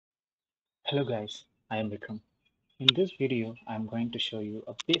Hello guys, I am Vikram. In this video, I am going to show you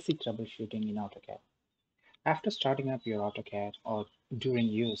a basic troubleshooting in Autocad. After starting up your Autocad or during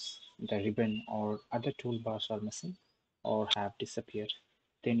use, the ribbon or other toolbars are missing or have disappeared,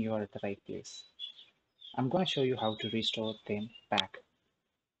 then you are at the right place. I'm going to show you how to restore them back.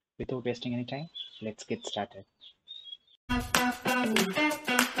 Without wasting any time, let's get started.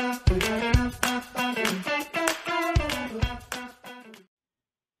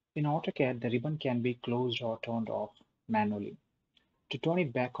 In Autocad, the ribbon can be closed or turned off manually. To turn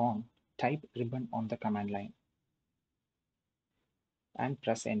it back on, type ribbon on the command line and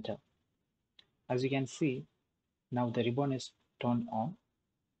press enter. As you can see, now the ribbon is turned on,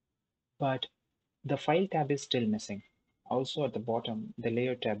 but the File tab is still missing. Also at the bottom, the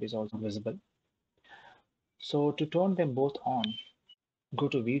Layer tab is also visible. So to turn them both on, go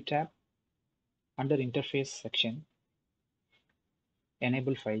to View tab, under Interface section,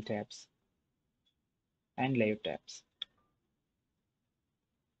 enable File tabs and Layer tabs.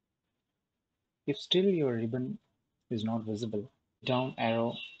 If still your ribbon is not visible, down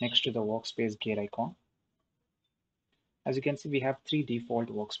arrow next to the workspace gear icon. As you can see, we have 3 default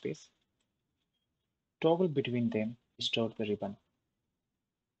workspace. Toggle between them to restore the ribbon.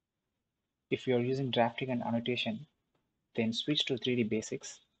 If you are using drafting and annotation, then switch to 3D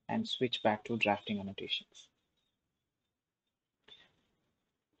Basics and switch back to drafting annotations.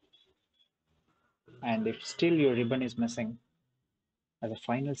 And if still your ribbon is missing, as a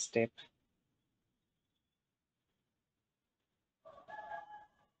final step,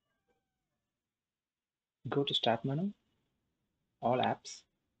 go to Start menu, All Apps,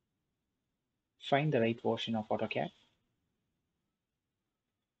 find the right version of Autocad,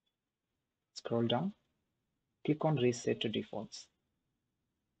 scroll down, click on Reset to Defaults.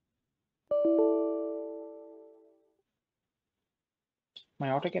 My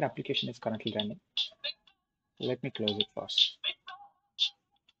Autocad application is currently running. Let me close it first.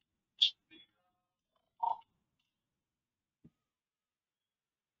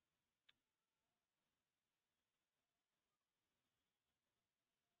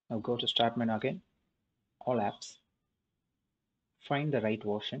 Now go to Start menu again, All Apps, find the right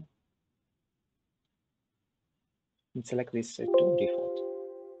version, and select Reset to Default.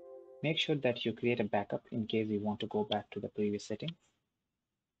 Make sure that you create a backup in case you want to go back to the previous settings.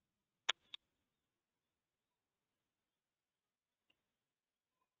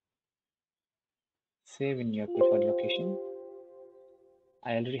 Save in your preferred location.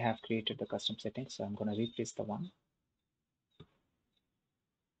 I already have created the custom settings, so I'm going to replace the one.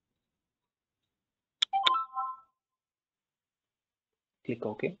 Click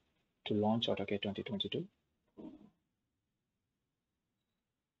OK to launch Autocad 2022.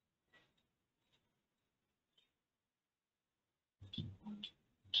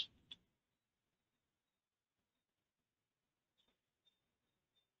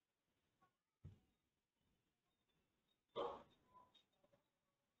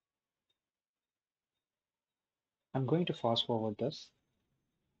 I'm going to fast forward this.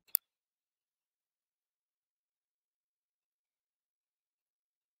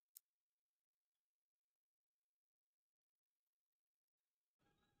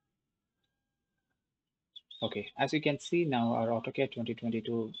 Okay, as you can see now, our Autocad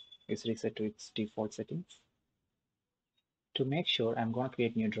 2022 is reset to its default settings. To make sure, I'm going to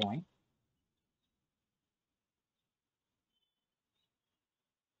create new drawing.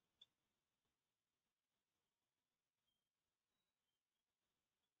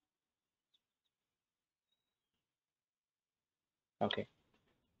 Okay.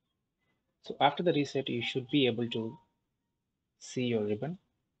 So after the reset, you should be able to see your ribbon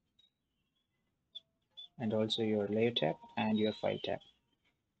and also your layer tab and your file tab.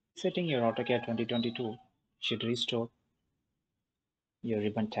 Setting your Autocad 2022 should restore your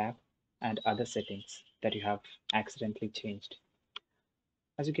ribbon tab and other settings that you have accidentally changed.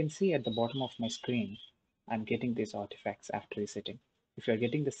 As you can see at the bottom of my screen, I'm getting these artifacts after resetting. If you're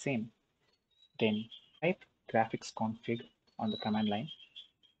getting the same, then type graphics config on the command line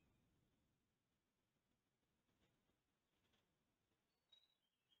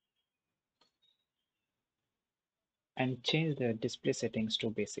and change the display settings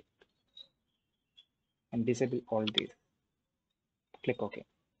to basic and disable all these. Click OK.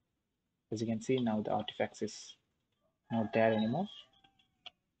 As you can see now, the artifacts is not there anymore.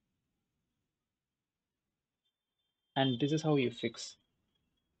 And this is how you fix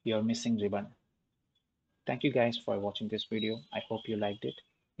your missing ribbon. Thank you guys for watching this video. I hope you liked it.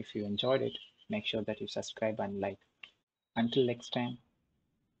 If you enjoyed it, make sure that you subscribe and like. Until next time,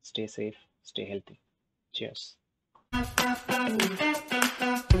 stay safe, stay healthy. Cheers.